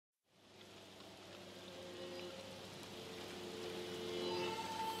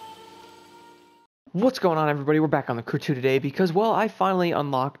What's going on, everybody? We're back on the crew 2 today because, well, I finally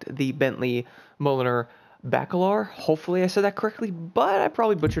unlocked the Bentley Mulliner Bacalar. Hopefully I said that correctly, but I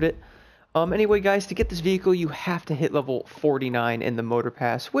probably butchered it. Anyway, guys, to get this vehicle, you have to hit level 49 in the motor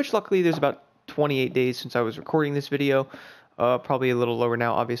pass, which luckily there's about 28 days since I was recording this video. Probably a little lower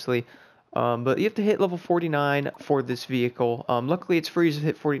now, obviously. But you have to hit level 49 for this vehicle. Luckily, it's free to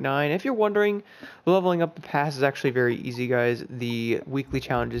hit 49. If you're wondering, leveling up the pass is actually very easy, guys. The weekly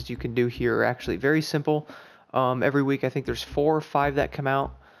challenges you can do here are actually very simple. Every week, I think there's 4 or 5 that come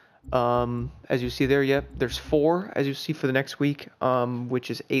out. As you see there, yep, there's 4, as you see for the next week, which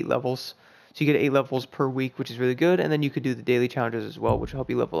is 8 levels. So you get 8 levels per week, which is really good, and then you could do the daily challenges as well, which will help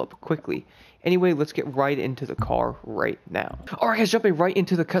you level up quickly. Anyway, let's get right into the car right now. Alright guys, jumping right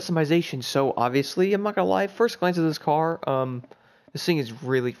into the customization. So obviously, I'm not gonna lie, first glance at this car, this thing is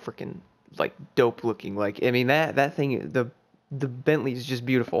really freaking, like, dope looking. Like, I mean, that thing, the Bentley is just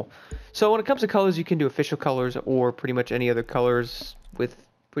beautiful. So when it comes to colors, you can do official colors or pretty much any other colors with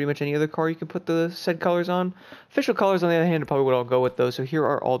pretty much any other car you can put the said colors on. Official colors, on the other hand, are probably what I'll go with, though. So here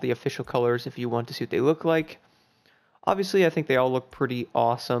are all the official colors if you want to see what they look like. Obviously, I think they all look pretty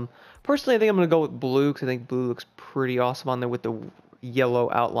awesome. Personally, I think I'm going to go with blue because I think blue looks pretty awesome on there with the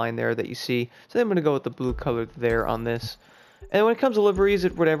yellow outline there that you see. So I'm going to go with the blue color there on this. And when it comes to liveries,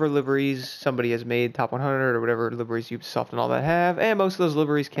 whatever liveries somebody has made, Top 100 or whatever liveries Ubisoft and all that have, and most of those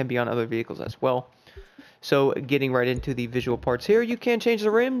liveries can be on other vehicles as well. So getting right into the visual parts here, you can change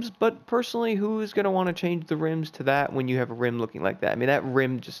the rims, but personally, who's going to want to change the rims to that when you have a rim looking like that? I mean, that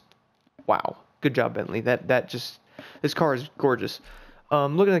rim just, wow. Good job, Bentley. This car is gorgeous.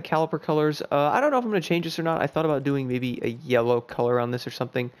 Looking at the caliper colors, I don't know if I'm going to change this or not. I thought about doing maybe a yellow color on this or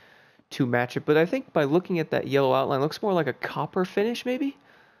something to match it, but I think by looking at that yellow outline, it looks more like a copper finish maybe?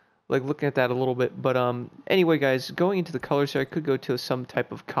 Like looking at that a little bit, but anyway, guys, going into the colors here, I could go to some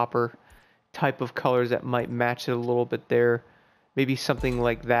type of copper type of colors that might match it a little bit there. Maybe something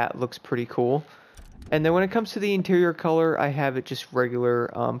like that looks pretty cool. And then when it comes to the interior color, I have it just regular.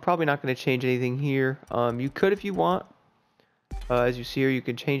 Probably not going to change anything here. You could if you want. As you see here, you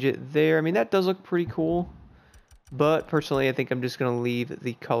can change it there. I mean, that does look pretty cool. But personally, I think I'm just going to leave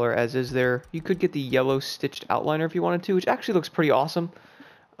the color as is there. You could get the yellow stitched outliner if you wanted to, which actually looks pretty awesome.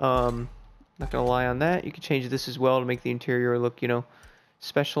 Not going to lie on that. You could change this as well to make the interior look, you know,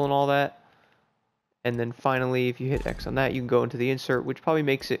 special and all that. And then finally, if you hit X on that, you can go into the insert, which probably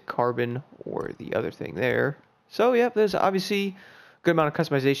makes it carbon or the other thing there. So, yeah, there's obviously a good amount of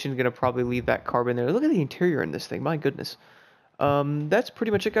customization. Going to probably leave that carbon there. Look at the interior in this thing. My goodness. That's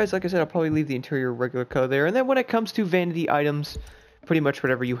pretty much it, guys. Like I said, I'll probably leave the interior regular color there. And then when it comes to vanity items, pretty much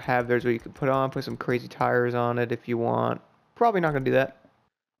whatever you have, there's what you can put on. Put some crazy tires on it if you want. Probably not going to do that.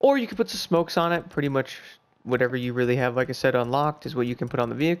 Or you could put some smokes on it. Pretty much whatever you really have, like I said, unlocked is what you can put on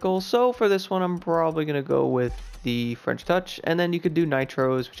the vehicle. So for this one, I'm probably going to go with the French Touch. And then you could do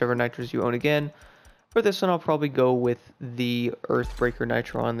Nitros, whichever Nitros you own again. For this one, I'll probably go with the Earthbreaker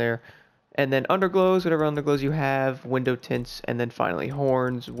Nitro on there. And then underglows, whatever underglows you have, window tints, and then finally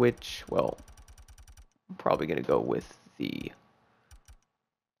horns, which, well, I'm probably going to go with the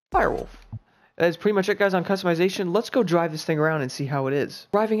Firewolf. That's pretty much it, guys, on customization. Let's go drive this thing around and see how it is.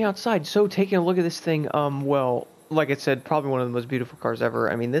 Driving outside, so taking a look at this thing, well, like I said, probably one of the most beautiful cars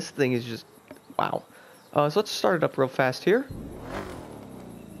ever. I mean, this thing is just, wow. So let's start it up real fast here.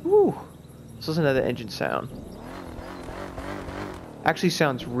 Woo! Let's listen to the engine sound. Actually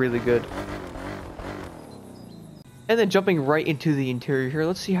sounds really good. And then jumping right into the interior here,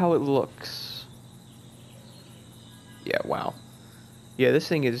 let's see how it looks. Yeah, wow. Yeah, this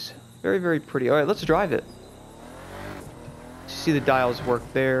thing is very, very pretty. Alright, let's drive it. See the dials work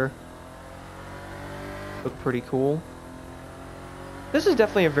there. Look pretty cool. This is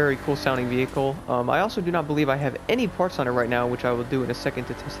definitely a very cool sounding vehicle. I also do not believe I have any parts on it right now, which I will do in a second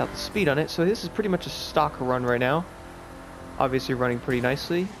to test out the speed on it. So this is pretty much a stock run right now. Obviously running pretty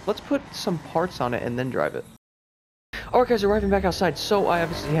nicely. Let's put some parts on it and then drive it. Alright guys, arriving back outside. So I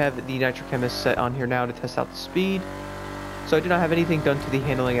obviously have the Nitro Chemist set on here now to test out the speed. So I do not have anything done to the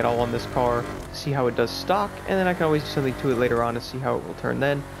handling at all on this car to see how it does stock, and then I can always do something to it later on to see how it will turn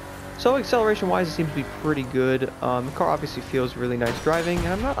then. So acceleration wise, it seems to be pretty good. The car obviously feels really nice driving, and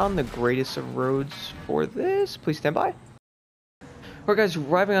I'm not on the greatest of roads for this. Please stand by. Alright guys,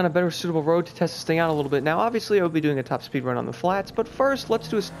 arriving on a better suitable road to test this thing out a little bit. Now obviously I will be doing a top speed run on the flats, but first let's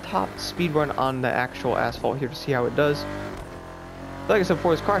do a top speed run on the actual asphalt here to see how it does. Like I said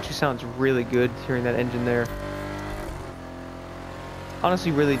before, this car actually sounds really good hearing that engine there.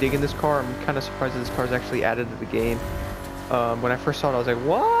 Honestly, really digging this car. I'm kind of surprised that this car is actually added to the game. When I first saw it, I was like,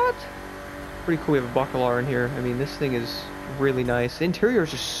 what? Pretty cool. We have a Bacalar in here. I mean, this thing is really nice. The interior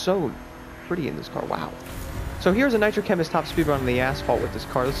is just so pretty in this car. Wow. So here's a Nitro Chemist top speed run on the asphalt with this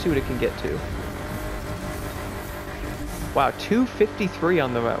car. Let's see what it can get to. Wow, 253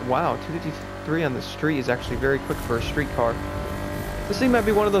 on the... Wow, 253 on the street is actually very quick for a street car. This thing might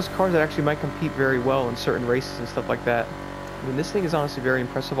be one of those cars that actually might compete very well in certain races and stuff like that. I mean, this thing is honestly very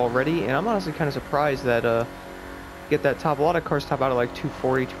impressive already, and I'm honestly kind of surprised that, get that top. A lot of cars top out at like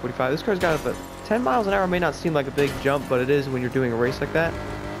 240, 245. This car's got a 10 miles an hour may not seem like a big jump, but it is when you're doing a race like that.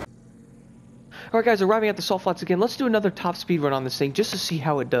 Alright guys, arriving at the salt flats again. Let's do another top speed run on this thing just to see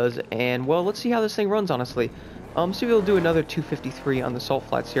how it does, and well, let's see how this thing runs honestly. So we'll do another 253 on the salt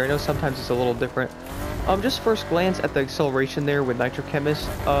flats here. I know sometimes it's a little different. Just first glance at the acceleration there with Nitro Chemist,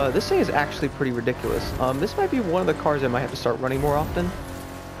 this thing is actually pretty ridiculous. This might be one of the cars I might have to start running more often.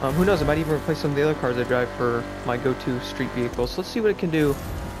 Who knows, I might even replace some of the other cars I drive for my go-to street vehicles. So let's see what it can do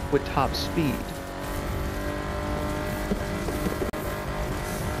with top speed.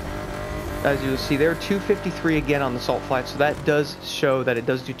 As you'll see there, 253 again on the salt flats, so that does show that it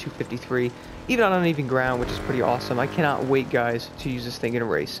does do 253, even on uneven ground, which is pretty awesome. I cannot wait, guys, to use this thing in a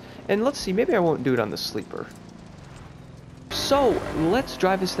race. And let's see, maybe I won't do it on the sleeper. So, let's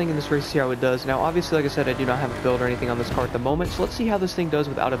drive this thing in this race, see how it does. Now, obviously, like I said, I do not have a build or anything on this car at the moment, so let's see how this thing does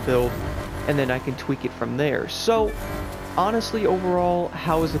without a build, and then I can tweak it from there. So, honestly, overall,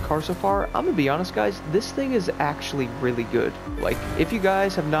 how is the car so far? I'm gonna be honest, guys, this thing is actually really good. Like, if you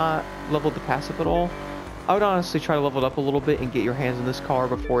guys have not leveled the passive at all, I would honestly try to level it up a little bit and get your hands on this car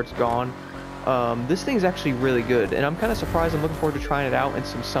before it's gone. This thing's actually really good, and I'm kind of surprised. I'm looking forward to trying it out in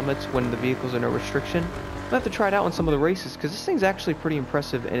some summits when the vehicles are no restriction. I'll have to try it out in some of the races, because this thing's actually pretty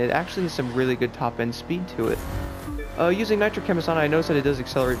impressive, and it actually has some really good top-end speed to it. Using Nitro Chemist on it, I noticed that it does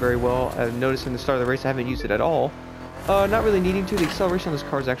accelerate very well. I noticed in the start of the race I haven't used it at all. Not really needing to. The acceleration on this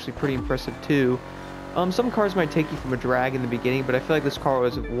car is actually pretty impressive too. Some cars might take you from a drag in the beginning, but I feel like this car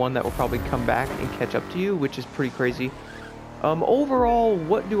was one that will probably come back and catch up to you, which is pretty crazy. Overall,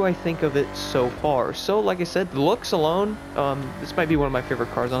 what do I think of it so far? So, like I said, the looks alone, this might be one of my favorite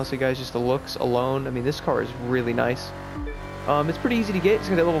cars, honestly, guys, just the looks alone. I mean, this car is really nice. It's pretty easy to get. It's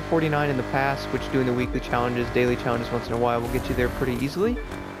got that level 49 in the past, which doing the weekly challenges, daily challenges once in a while will get you there pretty easily.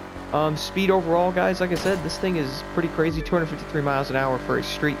 Speed overall, guys, like I said, this thing is pretty crazy. 253 miles an hour for a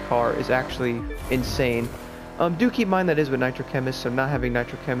street car is actually insane. Do keep in mind that is with Nitro Chemist, so not having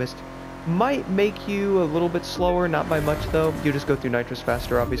Nitro Chemist might make you a little bit slower, not by much though. You just go through nitros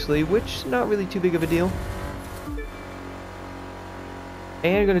faster, obviously, which is not really too big of a deal.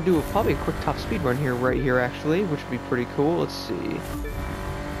 And I'm gonna do probably a quick top speed run here, right here actually, which would be pretty cool. Let's see.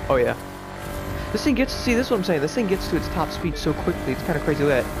 Oh yeah. This thing gets, see, this is what I'm saying, this thing gets to its top speed so quickly, it's kind of crazy.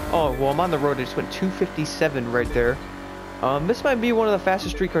 Look at that. Oh, well, I'm on the road, I just went 257 right there. This might be one of the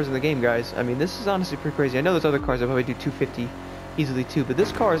fastest street cars in the game, guys. I mean, this is honestly pretty crazy. I know there's other cars that probably do 250 easily too, but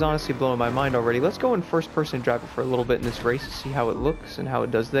this car is honestly blowing my mind already. Let's go in first person drive it for a little bit in this race to see how it looks and how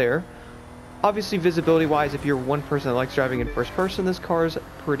it does there. Obviously, visibility wise, if you're one person that likes driving in first person, this car is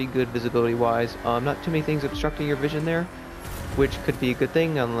pretty good visibility wise. Not too many things obstructing your vision there, which could be a good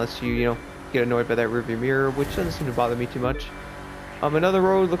thing unless you get annoyed by that rearview mirror, which doesn't seem to bother me too much. Another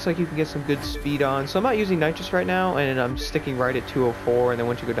road looks like you can get some good speed on, so I'm not using nitrous right now, and I'm sticking right at 204, and then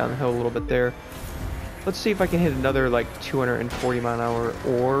once you go down the hill a little bit there, let's see if I can hit another like 240 mile an hour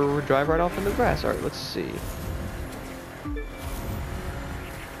or drive right off in the grass. Alright, let's see.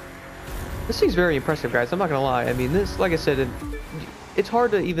 This thing's very impressive, guys. I'm not gonna lie. I mean, this, like I said, it's hard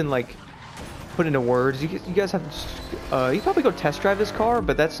to even like put into words. You guys have to, you probably go test drive this car,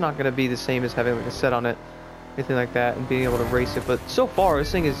 but that's not gonna be the same as having like a set on it, anything like that, and being able to race it. But so far,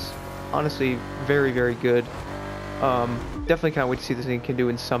 this thing is honestly very, very good. Definitely can't wait to see this thing can do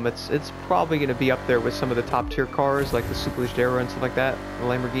in summits. It's probably going to be up there with some of the top tier cars like the Superleggera and stuff like that. The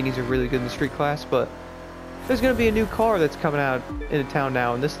Lamborghinis are really good in the street class, but there's going to be a new car that's coming out into town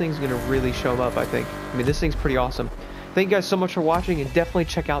now, and this thing's going to really show them up, I think. I mean, this thing's pretty awesome. Thank you guys so much for watching, and definitely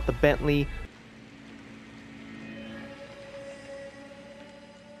check out the Bentley